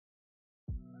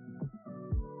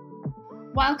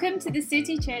Welcome to the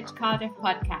City Church Cardiff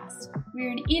podcast.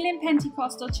 We're an Elim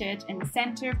Pentecostal church in the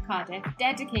centre of Cardiff,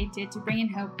 dedicated to bringing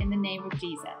hope in the name of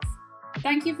Jesus.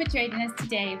 Thank you for joining us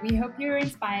today. We hope you're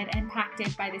inspired and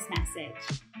impacted by this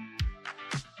message.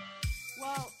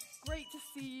 Well, great to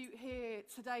see you here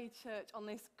today, church, on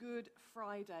this Good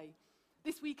Friday.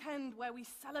 This weekend where we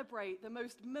celebrate the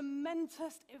most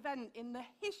momentous event in the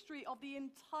history of the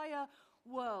entire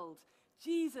world.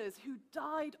 Jesus, who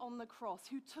died on the cross,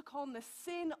 who took on the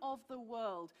sin of the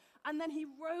world, and then he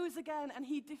rose again and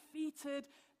he defeated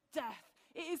death.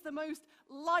 It is the most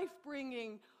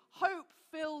life-bringing,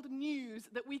 hope-filled news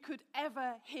that we could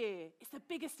ever hear. It's the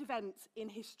biggest event in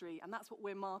history, and that's what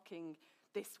we're marking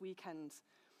this weekend.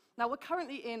 Now, we're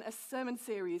currently in a sermon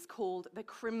series called The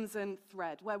Crimson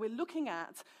Thread, where we're looking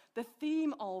at the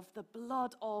theme of the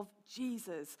blood of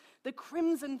Jesus, the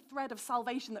crimson thread of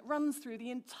salvation that runs through the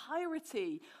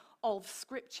entirety of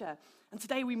Scripture. And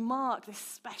today we mark this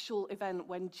special event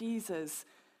when Jesus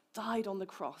died on the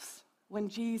cross, when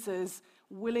Jesus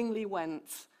willingly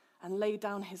went and laid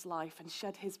down his life and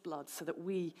shed his blood so that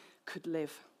we could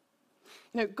live.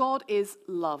 You know, God is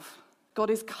love. God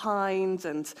is kind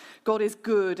and God is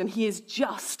good and he is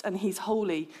just and he's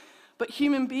holy. But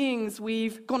human beings,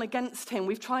 we've gone against him.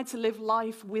 We've tried to live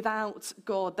life without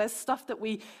God. There's stuff that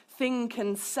we think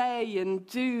and say and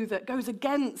do that goes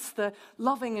against the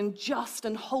loving and just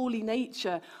and holy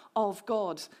nature of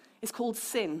God. It's called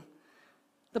sin.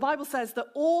 The Bible says that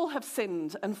all have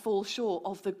sinned and fall short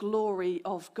of the glory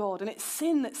of God. And it's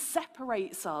sin that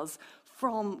separates us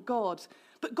from God.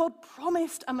 But God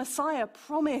promised a Messiah,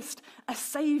 promised a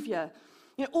Savior.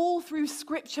 You know, all through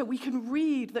Scripture, we can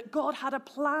read that God had a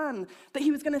plan, that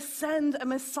he was going to send a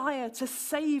Messiah to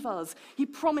save us. He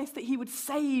promised that he would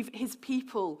save his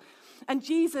people. And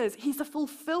Jesus, he's the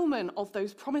fulfillment of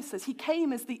those promises. He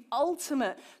came as the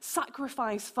ultimate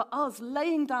sacrifice for us,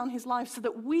 laying down his life so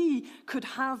that we could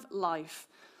have life.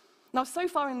 Now, so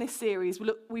far in this series,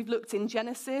 we've looked in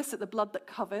Genesis at the blood that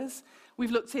covers.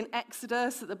 We've looked in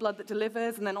Exodus at the blood that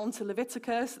delivers, and then on to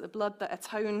Leviticus at the blood that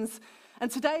atones. And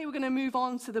today we're going to move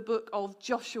on to the book of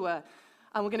Joshua,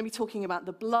 and we're going to be talking about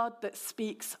the blood that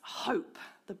speaks hope,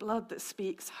 the blood that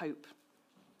speaks hope.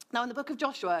 Now, in the book of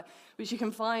Joshua, which you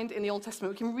can find in the Old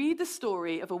Testament, we can read the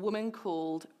story of a woman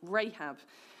called Rahab.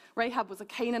 Rahab was a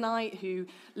Canaanite who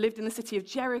lived in the city of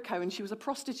Jericho, and she was a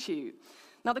prostitute.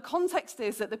 Now, the context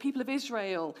is that the people of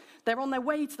Israel, they're on their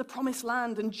way to the promised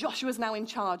land, and Joshua's now in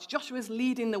charge. Joshua's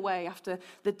leading the way after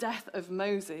the death of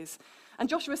Moses. And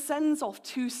Joshua sends off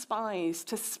 2 spies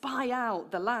to spy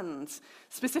out the land,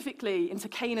 specifically into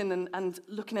Canaan and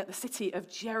looking at the city of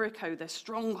Jericho, the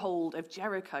stronghold of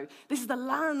Jericho. This is the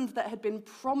land that had been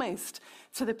promised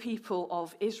to the people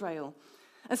of Israel.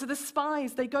 And so the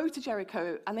spies, they go to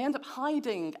Jericho, and they end up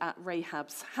hiding at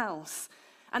Rahab's house.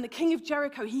 And the king of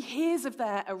Jericho, he hears of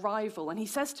their arrival, and he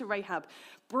says to Rahab,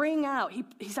 bring out,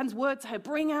 he sends word to her,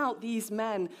 bring out these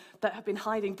men that have been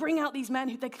hiding. Bring out these men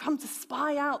who they come to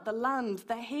spy out the land.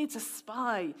 They're here to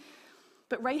spy.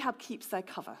 But Rahab keeps their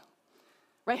cover.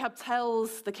 Rahab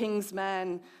tells the king's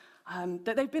men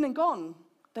that they've been and gone.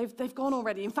 They've gone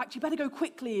already. In fact, you better go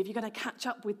quickly if you're going to catch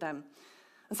up with them.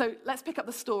 And so let's pick up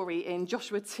the story in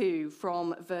Joshua 2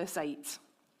 from verse 8,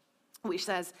 which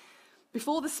says,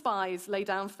 before the spies lay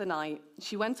down for the night,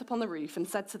 she went up on the roof and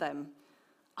said to them,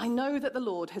 I know that the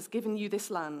Lord has given you this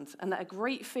land, and that a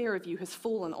great fear of you has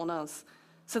fallen on us,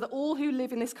 so that all who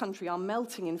live in this country are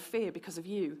melting in fear because of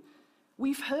you.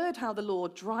 We've heard how the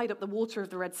Lord dried up the water of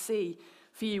the Red Sea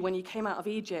for you when you came out of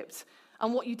Egypt,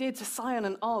 and what you did to Sihon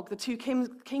and Og, the 2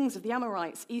 kings of the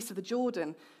Amorites east of the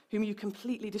Jordan, whom you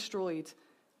completely destroyed.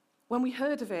 When we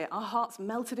heard of it, our hearts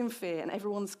melted in fear, and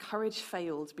everyone's courage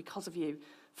failed because of you.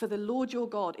 For the Lord your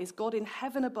God is God in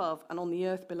heaven above and on the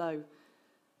earth below.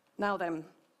 Now then,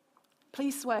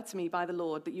 please swear to me by the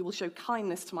Lord that you will show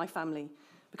kindness to my family,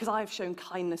 because I have shown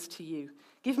kindness to you.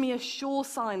 Give me a sure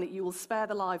sign that you will spare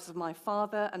the lives of my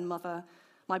father and mother,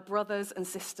 my brothers and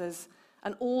sisters,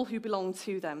 and all who belong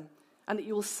to them, and that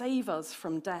you will save us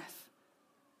from death.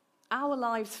 Our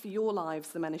lives for your lives,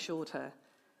 the men assured her.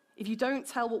 If you don't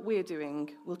tell what we're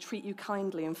doing, we'll treat you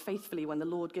kindly and faithfully when the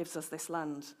Lord gives us this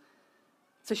land.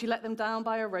 So she let them down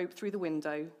by a rope through the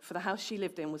window, for the house she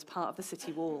lived in was part of the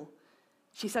city wall.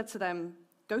 She said to them,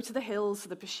 go to the hills so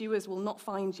the pursuers will not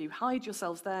find you. Hide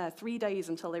yourselves there 3 days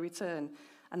until they return,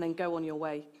 and then go on your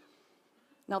way.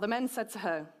 Now the men said to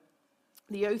her,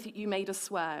 the oath that you made us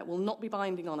swear will not be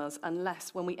binding on us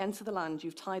unless, when we enter the land,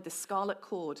 you've tied the scarlet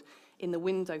cord in the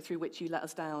window through which you let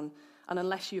us down, and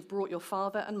unless you've brought your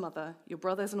father and mother, your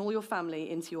brothers and all your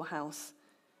family into your house.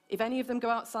 If any of them go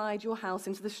outside your house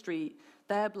into the street,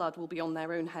 their blood will be on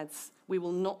their own heads. We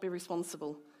will not be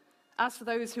responsible. As for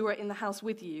those who are in the house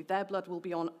with you, their blood will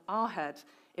be on our head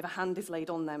if a hand is laid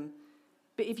on them.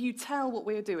 But if you tell what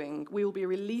we are doing, we will be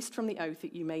released from the oath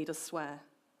that you made us swear."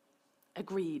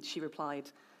 "Agreed," she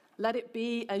replied. "Let it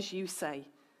be as you say."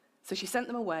 So she sent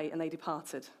them away, and they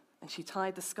departed, and she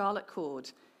tied the scarlet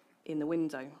cord in the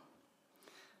window.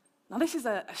 Now, this is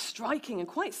a striking and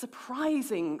quite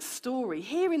surprising story.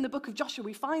 Here in the book of Joshua,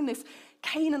 we find this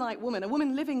Canaanite woman, a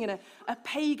woman living in a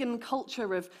pagan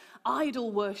culture of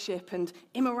idol worship and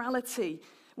immorality.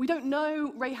 We don't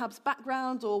know Rahab's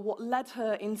background or what led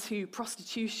her into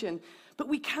prostitution, but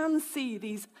we can see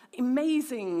these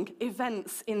amazing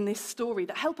events in this story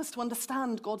that help us to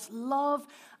understand God's love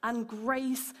and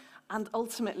grace and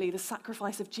ultimately the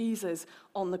sacrifice of Jesus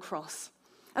on the cross.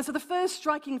 And so the first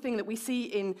striking thing that we see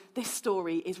in this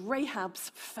story is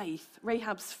Rahab's faith.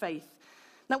 Rahab's faith.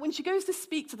 Now, when she goes to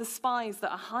speak to the spies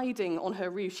that are hiding on her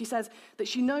roof, she says that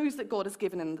she knows that God has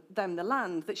given them the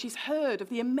land, that she's heard of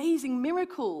the amazing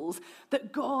miracles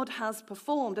that God has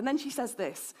performed. And then she says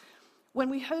this: "When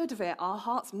we heard of it, our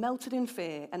hearts melted in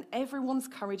fear, and everyone's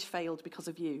courage failed because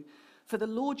of you. For the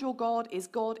Lord your God is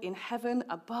God in heaven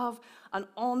above and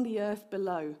on the earth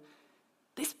below."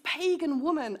 This pagan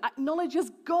woman acknowledges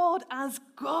God as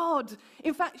God.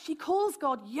 In fact, she calls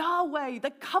God Yahweh,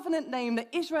 the covenant name that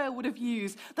Israel would have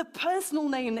used, the personal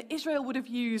name that Israel would have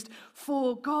used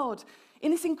for God.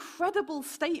 In this incredible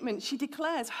statement, she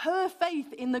declares her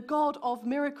faith in the God of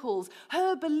miracles,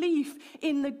 her belief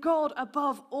in the God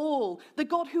above all, the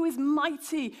God who is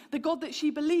mighty, the God that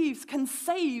she believes can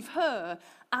save her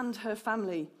and her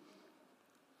family.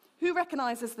 Who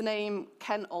recognizes the name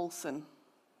Ken Olsen?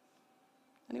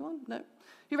 Anyone? No.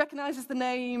 Who recognizes the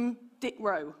name Dick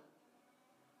Rowe?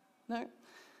 No.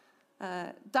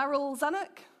 Daryl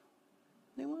Zanuck?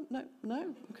 Anyone? No.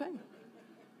 No? Okay.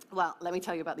 Well, let me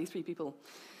tell you about these three people.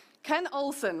 Ken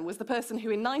Olsen was the person who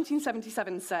in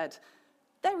 1977 said,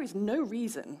 "There is no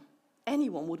reason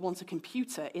anyone would want a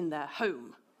computer in their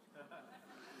home."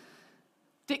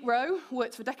 Dick Rowe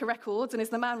worked for Decca Records and is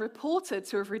the man reported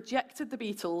to have rejected the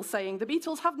Beatles, saying the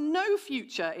Beatles have no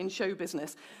future in show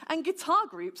business and guitar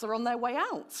groups are on their way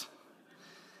out.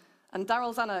 And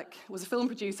Daryl Zanuck was a film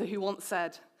producer who once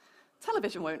said,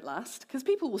 "Television won't last because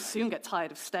people will soon get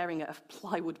tired of staring at a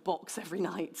plywood box every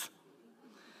night."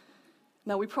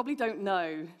 Now, we probably don't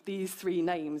know these three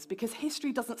names because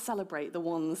history doesn't celebrate the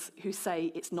ones who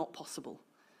say it's not possible.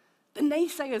 The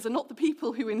naysayers are not the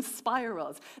people who inspire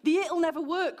us. The "it'll never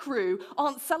work" crew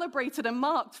aren't celebrated and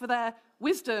marked for their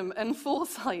wisdom and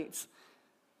foresight.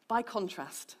 By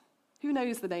contrast, who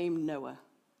knows the name Noah?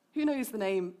 Who knows the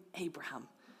name Abraham?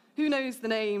 Who knows the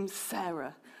name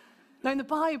Sarah? Now, in the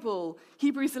Bible,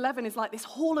 Hebrews 11 is like this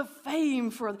hall of fame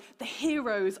for the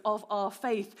heroes of our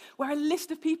faith, where a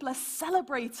list of people are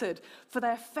celebrated for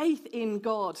their faith in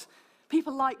God.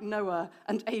 People like Noah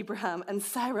and Abraham and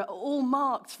Sarah are all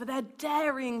marked for their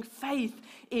daring faith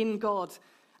in God.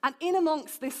 And in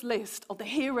amongst this list of the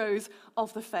heroes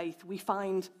of the faith, we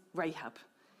find Rahab.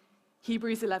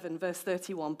 Hebrews 11, verse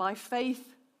 31. "By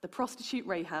faith, the prostitute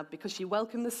Rahab, because she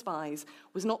welcomed the spies,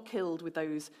 was not killed with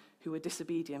those who were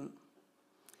disobedient."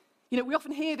 You know, we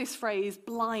often hear this phrase,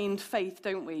 blind faith,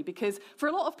 don't we? Because for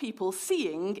a lot of people,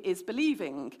 seeing is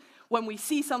believing. When we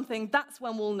see something, that's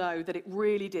when we'll know that it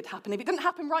really did happen. If it didn't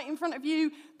happen right in front of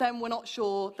you, then we're not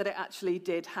sure that it actually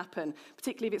did happen,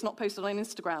 particularly if it's not posted on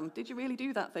Instagram. Did you really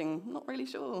do that thing? Not really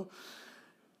sure.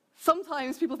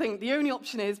 Sometimes people think the only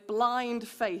option is blind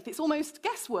faith. It's almost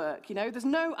guesswork, you know? There's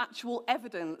no actual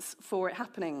evidence for it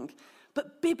happening.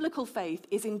 But biblical faith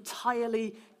is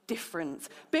entirely different.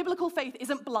 Biblical faith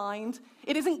isn't blind,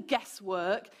 it isn't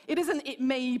guesswork, it isn't it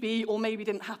maybe or maybe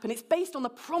didn't happen. It's based on the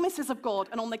promises of God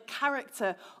and on the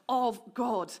character of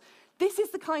God. This is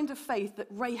the kind of faith that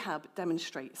Rahab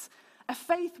demonstrates. A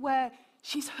faith where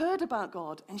she's heard about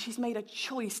God and she's made a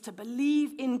choice to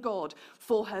believe in God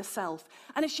for herself.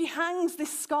 And as she hangs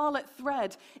this scarlet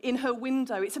thread in her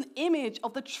window, it's an image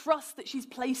of the trust that she's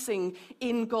placing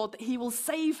in God, that he will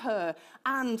save her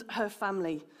and her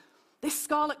family. This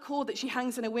scarlet cord that she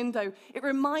hangs in a window, it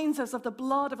reminds us of the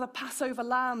blood of the Passover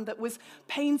lamb that was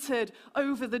painted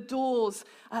over the doors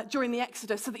during the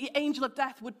Exodus, so that the angel of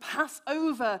death would pass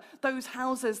over those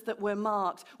houses that were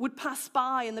marked, would pass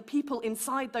by, and the people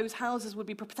inside those houses would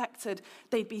be protected.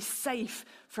 They'd be safe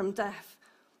from death.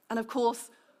 And of course,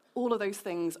 all of those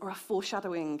things are a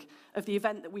foreshadowing of the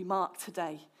event that we mark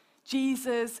today,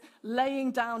 Jesus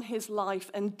laying down his life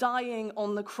and dying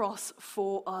on the cross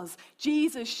for us.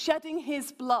 Jesus shedding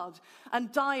his blood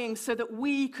and dying so that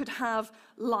we could have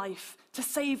life, to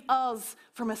save us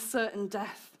from a certain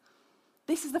death.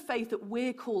 This is the faith that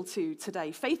we're called to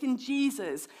today. Faith in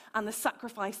Jesus and the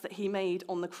sacrifice that he made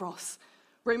on the cross.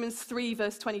 Romans 3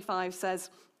 verse 25 says,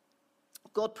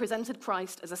 God presented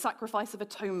Christ as a sacrifice of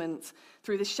atonement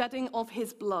through the shedding of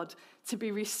his blood to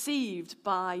be received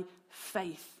by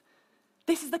faith.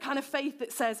 This is the kind of faith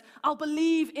that says, I'll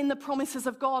believe in the promises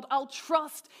of God. I'll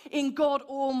trust in God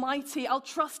Almighty. I'll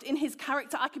trust in his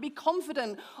character. I can be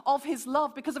confident of his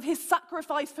love because of his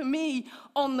sacrifice for me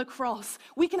on the cross.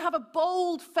 We can have a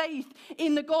bold faith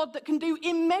in the God that can do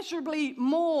immeasurably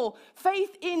more.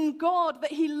 Faith in God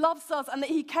that he loves us and that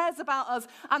he cares about us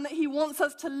and that he wants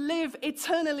us to live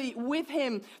eternally with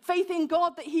him. Faith in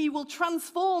God that he will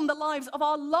transform the lives of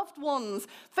our loved ones.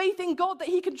 Faith in God that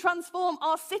he can transform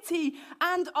our city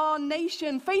and our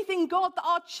nation. Faith in God that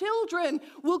our children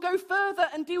will go further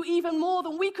and do even more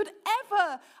than we could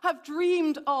ever have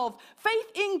dreamed of. Faith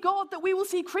in God that we will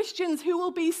see Christians who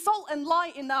will be salt and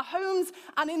light in their homes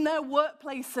and in their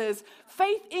workplaces.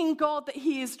 Faith in God that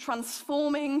he is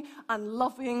transforming and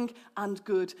loving and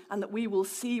good, and that we will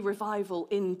see revival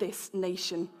in this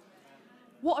nation.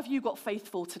 What have you got faith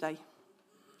for today?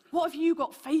 What have you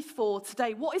got faith for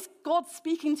today? What is God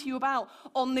speaking to you about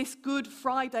on this Good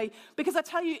Friday? Because I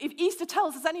tell you, if Easter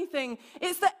tells us anything,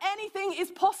 it's that anything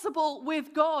is possible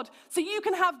with God. So you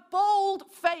can have bold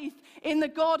faith in the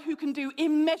God who can do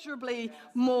immeasurably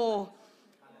more.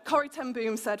 Corrie ten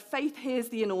Boom said, faith hears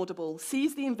the inaudible,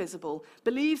 sees the invisible,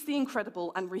 believes the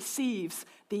incredible, and receives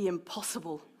the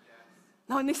impossible.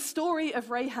 Now, in this story of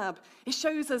Rahab, it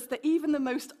shows us that even the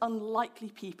most unlikely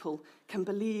people can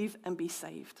believe and be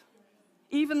saved.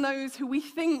 Even those who we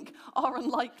think are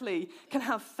unlikely can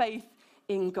have faith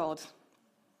in God.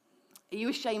 Are you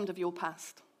ashamed of your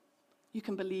past? You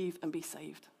can believe and be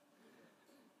saved.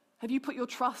 Have you put your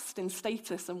trust in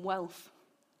status and wealth?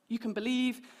 You can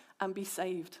believe and be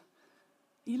saved.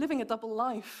 Are you living a double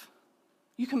life?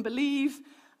 You can believe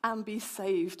and be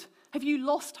saved. Have you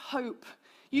lost hope?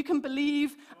 You can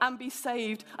believe and be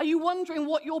saved. Are you wondering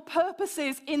what your purpose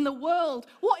is in the world?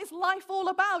 What is life all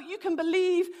about? You can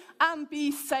believe and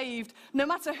be saved. No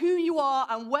matter who you are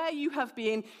and where you have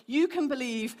been, you can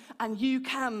believe and you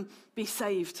can be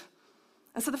saved.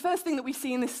 And so the first thing that we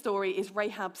see in this story is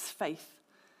Rahab's faith.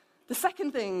 The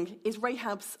second thing is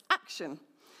Rahab's action.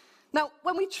 Now,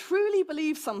 when we truly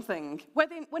believe something,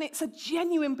 when it's a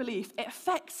genuine belief, it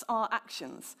affects our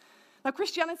actions. Now,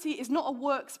 Christianity is not a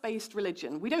works-based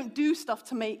religion. We don't do stuff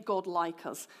to make God like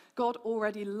us. God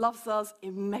already loves us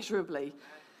immeasurably.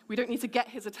 We don't need to get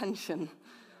his attention.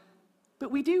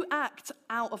 But we do act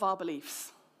out of our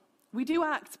beliefs. We do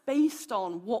act based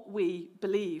on what we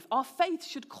believe. Our faith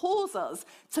should cause us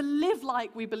to live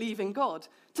like we believe in God,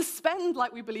 to spend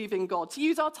like we believe in God, to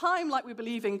use our time like we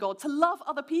believe in God, to love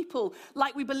other people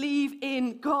like we believe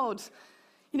in God.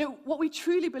 You know, what we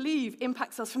truly believe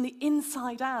impacts us from the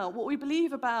inside out. What we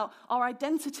believe about our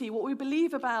identity, what we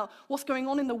believe about what's going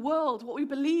on in the world, what we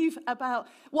believe about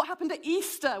what happened at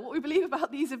Easter, what we believe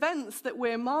about these events that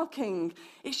we're marking.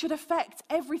 It should affect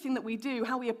everything that we do,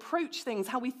 how we approach things,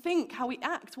 how we think, how we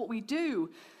act, what we do.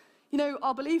 You know,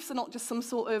 our beliefs are not just some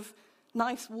sort of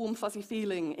nice, warm, fuzzy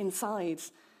feeling inside.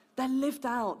 They're lived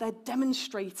out, they're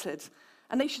demonstrated,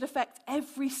 and they should affect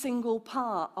every single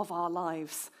part of our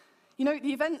lives. You know,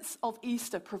 the events of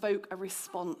Easter provoke a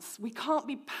response. We can't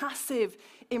be passive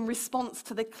in response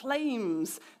to the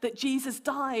claims that Jesus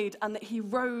died and that he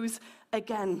rose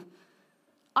again.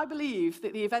 I believe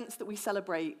that the events that we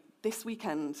celebrate this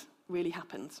weekend really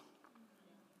happened.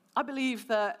 I believe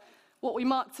that what we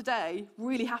mark today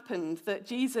really happened, that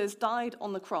Jesus died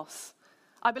on the cross.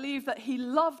 I believe that he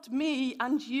loved me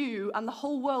and you and the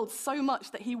whole world so much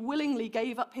that he willingly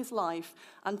gave up his life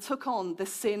and took on the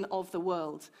sin of the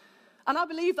world. And I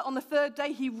believe that on the third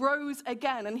day he rose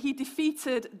again and he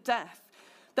defeated death,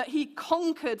 that he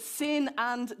conquered sin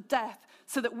and death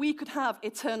so that we could have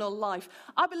eternal life.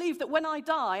 I believe that when I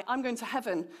die, I'm going to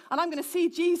heaven and I'm going to see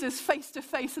Jesus face to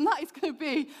face, and that is going to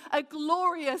be a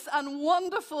glorious and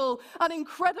wonderful and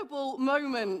incredible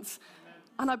moment.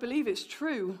 And I believe it's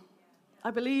true. I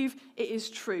believe it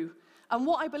is true. And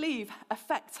what I believe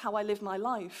affects how I live my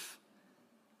life.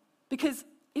 Because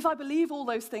if I believe all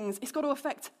those things, it's got to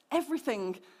affect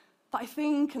everything that I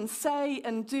think and say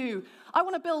and do. I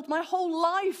want to build my whole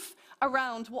life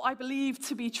around what I believe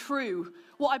to be true,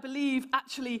 what I believe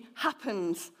actually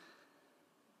happened.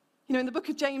 You know, in the book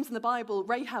of James in the Bible,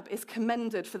 Rahab is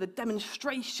commended for the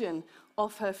demonstration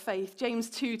of her faith. James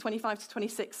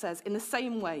 2:25-26 says, "In the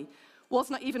same way, was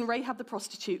not even Rahab the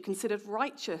prostitute considered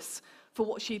righteous for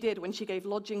what she did when she gave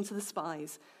lodging to the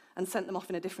spies and sent them off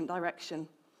in a different direction?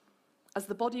 As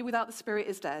the body without the spirit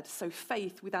is dead, so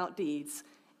faith without deeds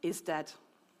is dead."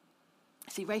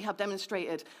 See, Rahab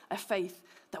demonstrated a faith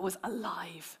that was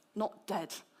alive, not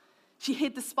dead. She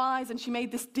hid the spies and she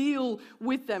made this deal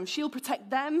with them. She'll protect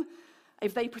them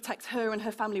if they protect her and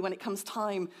her family when it comes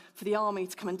time for the army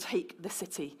to come and take the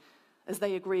city, as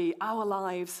they agree, our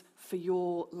lives for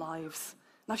your lives.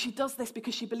 Now, she does this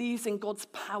because she believes in God's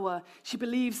power. She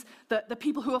believes that the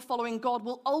people who are following God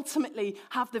will ultimately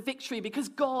have the victory because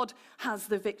God has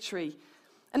the victory.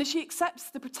 And as she accepts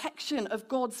the protection of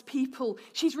God's people,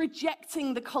 she's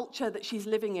rejecting the culture that she's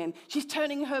living in. She's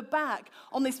turning her back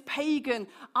on this pagan,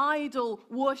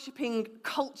 idol-worshipping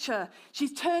culture.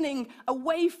 She's turning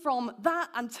away from that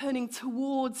and turning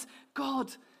towards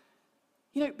God.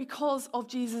 You know, because of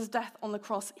Jesus' death on the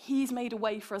cross, he's made a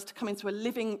way for us to come into a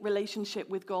living relationship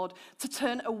with God, to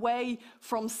turn away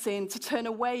from sin, to turn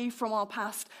away from our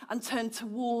past and turn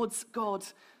towards God.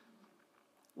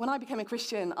 When I became a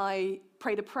Christian, I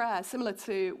prayed a prayer similar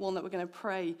to one that we're going to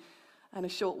pray in a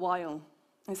short while.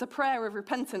 It's a prayer of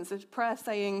repentance, it's a prayer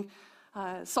saying,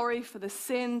 sorry for the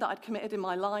sin that I'd committed in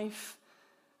my life,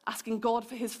 asking God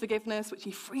for his forgiveness, which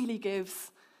he freely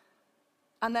gives,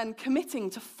 and then committing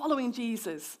to following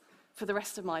Jesus for the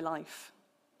rest of my life.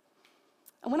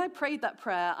 And when I prayed that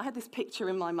prayer, I had this picture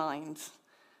in my mind,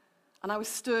 and I was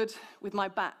stood with my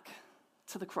back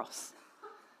to the cross.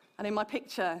 And in my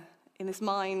picture, in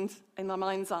my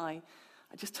mind's eye,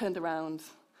 I just turned around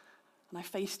and I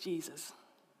faced Jesus.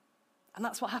 And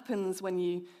that's what happens when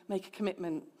you make a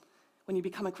commitment, when you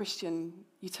become a Christian.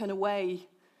 You turn away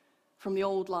from the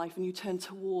old life and you turn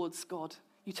towards God.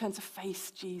 You turn to face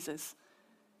Jesus.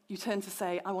 You turn to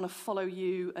say, I want to follow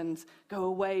you and go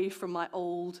away from my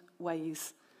old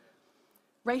ways.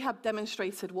 Rahab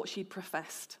demonstrated what she'd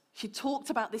professed. She talked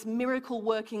about this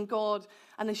miracle-working God,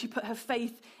 and then she put her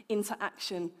faith into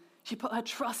action. She put her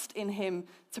trust in him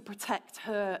to protect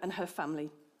her and her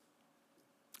family.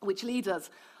 Which leads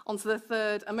us onto the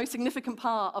third and most significant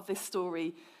part of this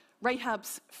story,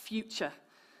 Rahab's future.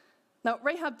 Now,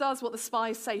 Rahab does what the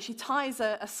spies say. She ties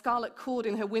a scarlet cord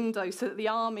in her window so that the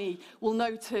army will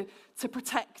know to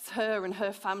protect her and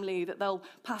her family, that they'll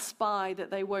pass by, that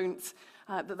they won't,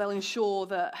 that they'll ensure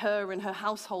that her and her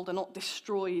household are not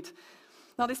destroyed.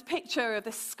 Now, this picture of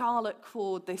this scarlet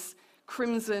cord, this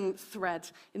crimson thread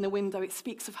in the window, it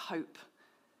speaks of hope.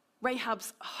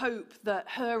 Rahab's hope that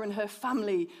her and her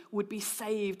family would be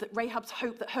saved, that Rahab's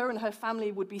hope that her and her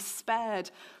family would be spared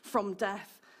from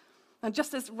death. And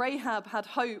just as Rahab had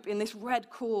hope in this red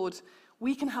cord,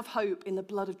 we can have hope in the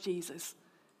blood of Jesus.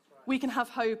 We can have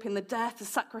hope in the death, the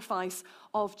sacrifice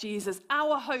of Jesus.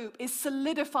 Our hope is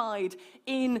solidified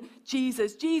in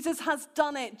Jesus. Jesus has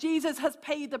done it. Jesus has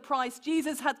paid the price.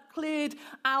 Jesus has cleared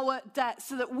our debt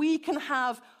so that we can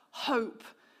have hope,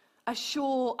 a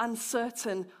sure and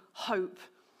certain hope.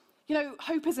 You know,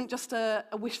 hope isn't just a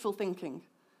wishful thinking.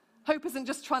 Hope isn't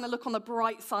just trying to look on the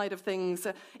bright side of things.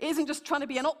 It isn't just trying to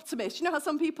be an optimist. You know how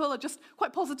some people are just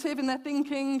quite positive in their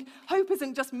thinking? Hope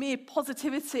isn't just mere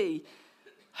positivity.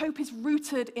 Hope is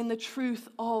rooted in the truth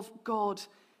of God.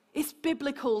 It's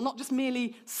biblical, not just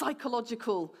merely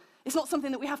psychological. It's not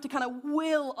something that we have to kind of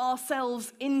will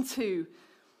ourselves into.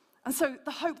 And so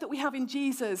the hope that we have in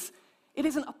Jesus, it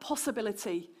isn't a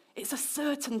possibility. It's a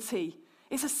certainty.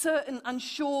 It's a certain and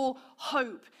sure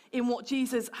hope in what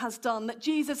Jesus has done, that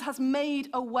Jesus has made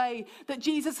a way, that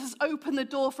Jesus has opened the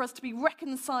door for us to be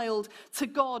reconciled to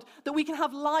God, that we can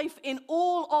have life in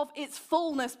all of its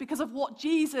fullness because of what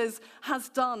Jesus has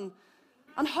done.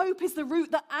 And hope is the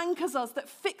root that anchors us, that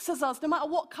fixes us, no matter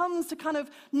what comes to kind of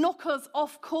knock us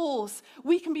off course.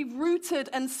 We can be rooted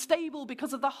and stable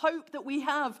because of the hope that we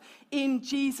have in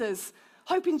Jesus.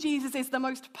 Hope in Jesus is the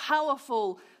most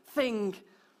powerful thing.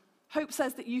 Hope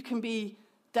says that you can be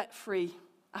debt-free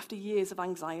after years of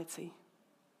anxiety.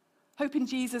 Hope in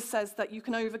Jesus says that you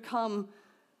can overcome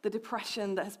the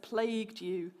depression that has plagued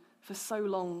you for so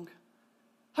long.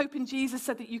 Hope in Jesus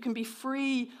said that you can be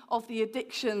free of the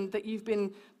addiction that you've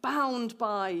been bound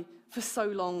by for so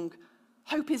long.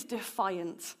 Hope is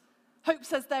defiant. Hope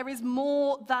says there is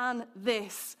more than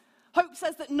this. Hope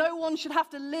says that no one should have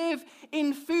to live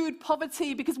in food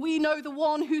poverty because we know the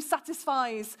one who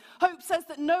satisfies. Hope says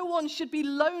that no one should be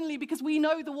lonely because we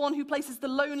know the one who places the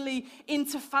lonely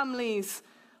into families.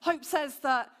 Hope says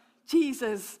that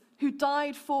Jesus, who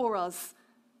died for us,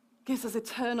 gives us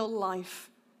eternal life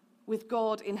with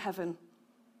God in heaven.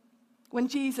 When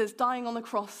Jesus, dying on the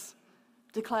cross,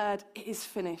 declared, "It is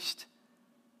finished,"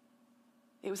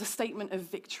 it was a statement of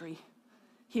victory.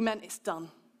 He meant it's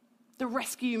done. The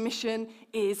rescue mission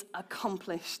is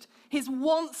accomplished. His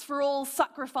once for all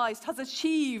sacrifice has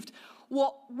achieved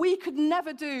what we could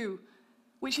never do,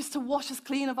 which is to wash us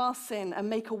clean of our sin and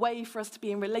make a way for us to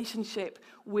be in relationship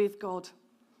with God.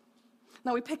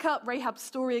 Now we pick up Rahab's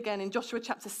story again in Joshua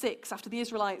chapter 6 after the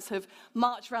Israelites have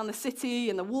marched around the city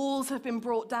and the walls have been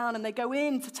brought down and they go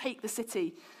in to take the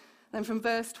city. Then from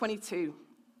verse 22,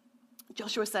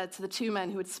 Joshua said to the two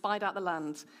men who had spied out the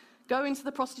land, "Go into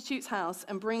the prostitute's house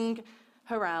and bring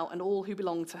her out and all who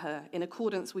belong to her, in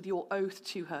accordance with your oath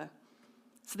to her."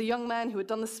 So the young men who had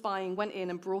done the spying went in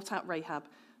and brought out Rahab,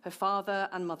 her father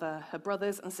and mother, her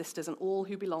brothers and sisters, and all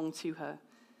who belonged to her.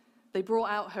 They brought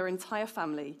out her entire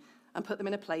family and put them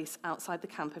in a place outside the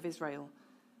camp of Israel.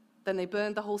 Then they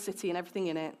burned the whole city and everything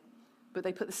in it, but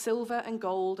they put the silver and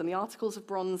gold and the articles of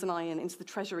bronze and iron into the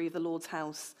treasury of the Lord's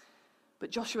house. But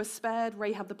Joshua spared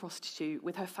Rahab the prostitute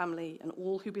with her family and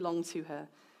all who belonged to her,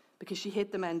 because she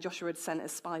hid the men Joshua had sent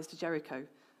as spies to Jericho.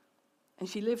 And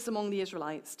she lives among the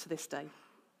Israelites to this day.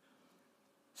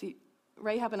 See,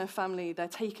 Rahab and her family, they're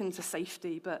taken to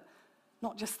safety, but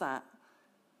not just that.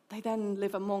 They then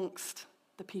live amongst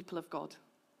the people of God.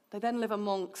 They then live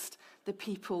amongst the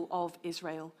people of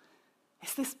Israel.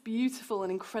 It's this beautiful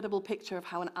and incredible picture of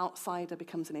how an outsider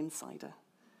becomes an insider,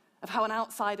 of how an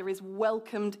outsider is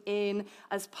welcomed in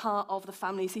as part of the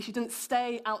family. See, she didn't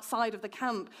stay outside of the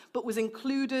camp, but was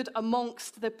included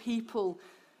amongst the people.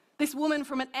 This woman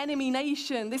from an enemy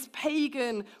nation, this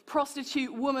pagan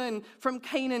prostitute woman from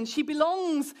Canaan, she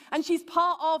belongs and she's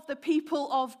part of the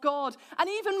people of God. And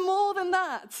even more than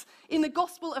that, in the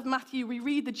Gospel of Matthew, we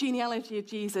read the genealogy of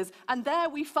Jesus, and there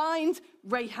we find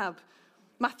Rahab.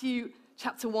 Matthew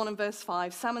chapter 1 and verse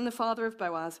 5, Salmon the father of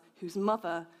Boaz, whose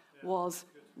mother was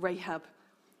Rahab.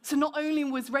 So not only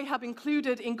was Rahab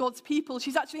included in God's people,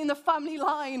 she's actually in the family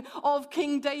line of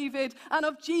King David and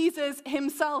of Jesus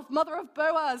himself, mother of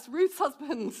Boaz, Ruth's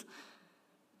husband.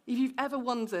 If you've ever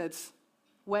wondered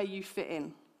where you fit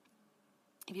in,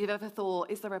 if you've ever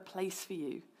thought, is there a place for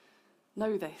you?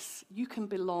 Know this, you can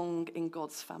belong in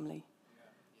God's family.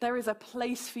 There is a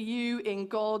place for you in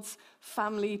God's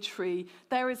family tree.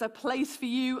 There is a place for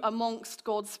you amongst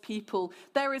God's people.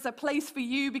 There is a place for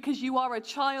you because you are a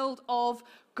child of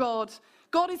God.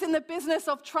 God is in the business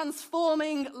of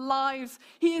transforming lives.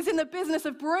 He is in the business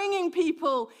of bringing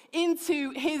people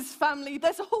into his family.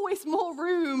 There's always more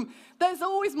room. There's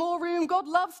always more room. God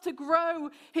loves to grow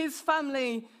his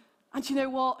family. And you know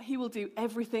what? He will do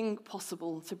everything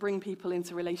possible to bring people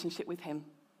into relationship with him.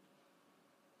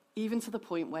 Even to the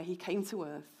point where he came to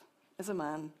earth as a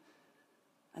man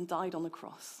and died on the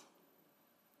cross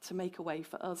to make a way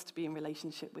for us to be in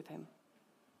relationship with him,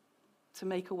 to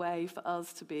make a way for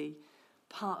us to be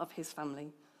part of his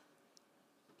family.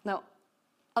 Now,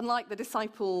 unlike the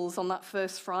disciples on that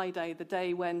first Friday, the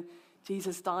day when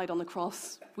Jesus died on the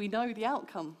cross, we know the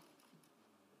outcome.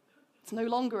 It's no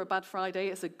longer a bad Friday,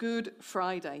 it's a good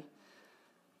Friday.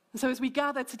 And so as we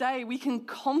gather today, we can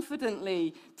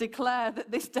confidently declare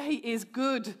that this day is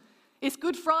good. It's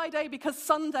Good Friday because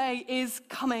Sunday is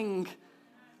coming.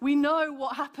 We know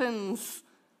what happens.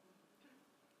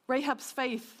 Rahab's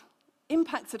faith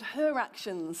impacted her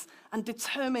actions and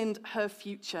determined her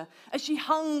future. As she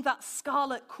hung that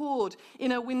scarlet cord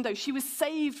in her window, she was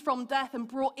saved from death and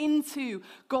brought into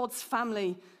God's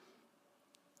family.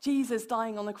 Jesus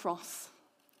dying on the cross,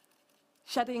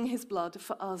 shedding his blood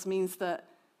for us, means that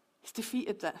he's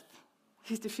defeated death,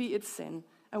 he's defeated sin,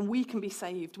 and we can be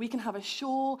saved. We can have a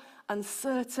sure and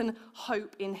certain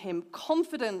hope in him,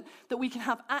 confident that we can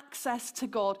have access to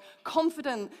God,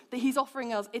 confident that he's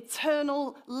offering us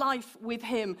eternal life with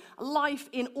him, life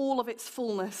in all of its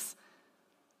fullness.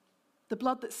 The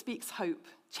blood that speaks hope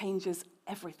changes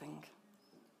everything.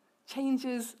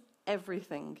 Changes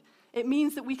everything. It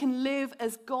means that we can live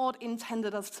as God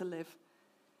intended us to live.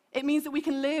 It means that we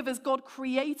can live as God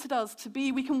created us to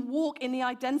be. We can walk in the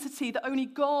identity that only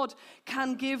God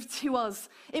can give to us.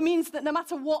 It means that no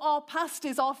matter what our past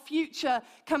is, our future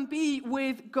can be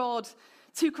with God.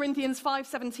 2 Corinthians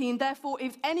 5:17, therefore,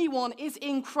 if anyone is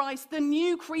in Christ, the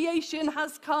new creation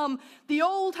has come. The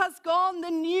old has gone, the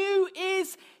new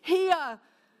is here.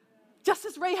 Just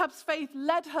as Rahab's faith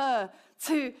led her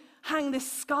to hang this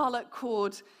scarlet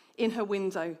cord in her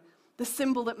window, the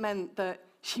symbol that meant that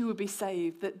she would be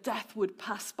saved, that death would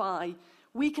pass by.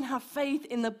 We can have faith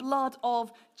in the blood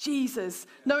of Jesus,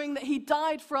 knowing that he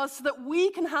died for us so that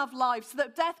we can have life, so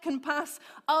that death can pass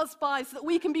us by, so that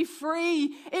we can be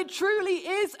free. It truly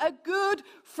is a Good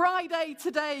Friday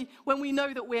today when we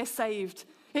know that we're saved.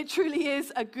 It truly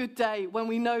is a good day when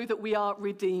we know that we are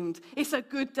redeemed. It's a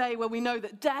good day when we know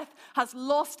that death has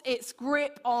lost its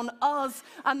grip on us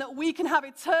and that we can have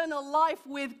eternal life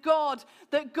with God,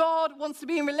 that God wants to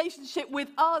be in relationship with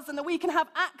us and that we can have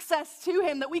access to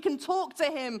him, that we can talk to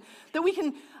him, that we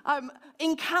can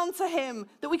encounter him,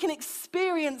 that we can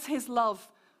experience his love,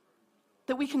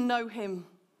 that we can know him.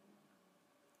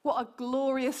 What a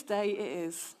glorious day it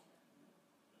is,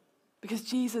 because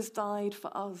Jesus died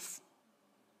for us.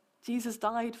 Jesus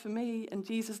died for me and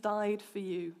Jesus died for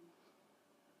you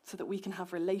so that we can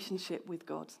have relationship with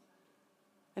God.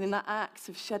 And in that act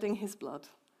of shedding his blood,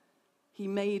 he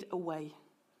made a way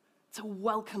to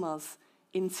welcome us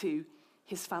into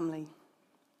his family.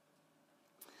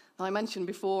 Now, I mentioned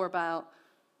before about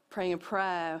praying a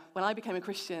prayer when I became a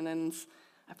Christian, and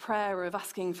a prayer of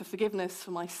asking for forgiveness for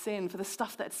my sin, for the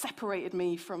stuff that had separated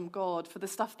me from God, for the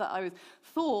stuff that I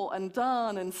thought and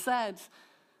done and said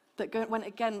that went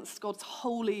against God's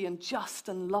holy and just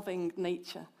and loving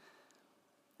nature.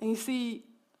 And you see,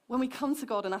 when we come to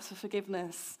God and ask for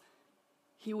forgiveness,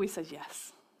 he always says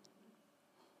yes.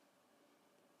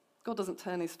 God doesn't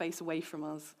turn his face away from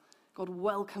us. God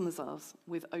welcomes us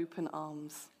with open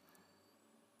arms.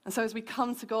 And so as we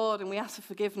come to God and we ask for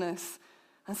forgiveness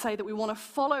and say that we want to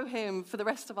follow him for the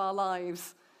rest of our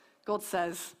lives, God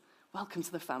says, welcome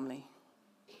to the family.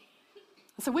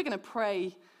 And so we're going to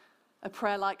pray a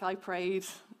prayer like I prayed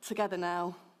together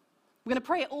now. We're going to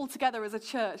pray it all together as a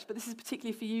church, but this is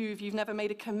particularly for you if you've never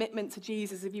made a commitment to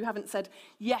Jesus, if you haven't said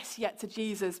yes yet to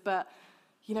Jesus, but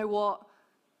you know what?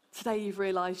 Today you've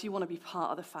realized you want to be part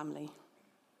of the family.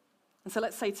 And so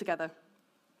let's say together,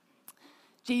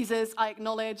 Jesus, I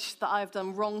acknowledge that I have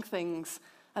done wrong things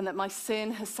and that my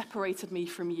sin has separated me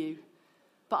from you.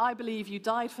 But I believe you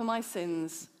died for my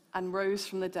sins and rose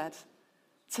from the dead.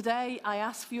 Today I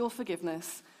ask for your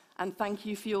forgiveness and thank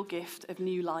you for your gift of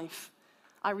new life.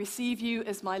 I receive you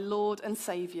as my Lord and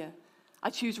Savior. I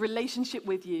choose relationship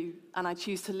with you and I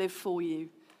choose to live for you.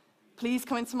 Please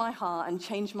come into my heart and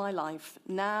change my life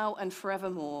now and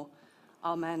forevermore.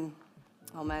 Amen.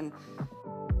 Amen.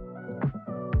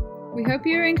 We hope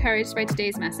you are encouraged by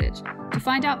today's message. To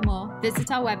find out more, visit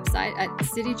our website at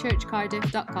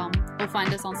citychurchcardiff.com or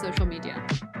find us on social media.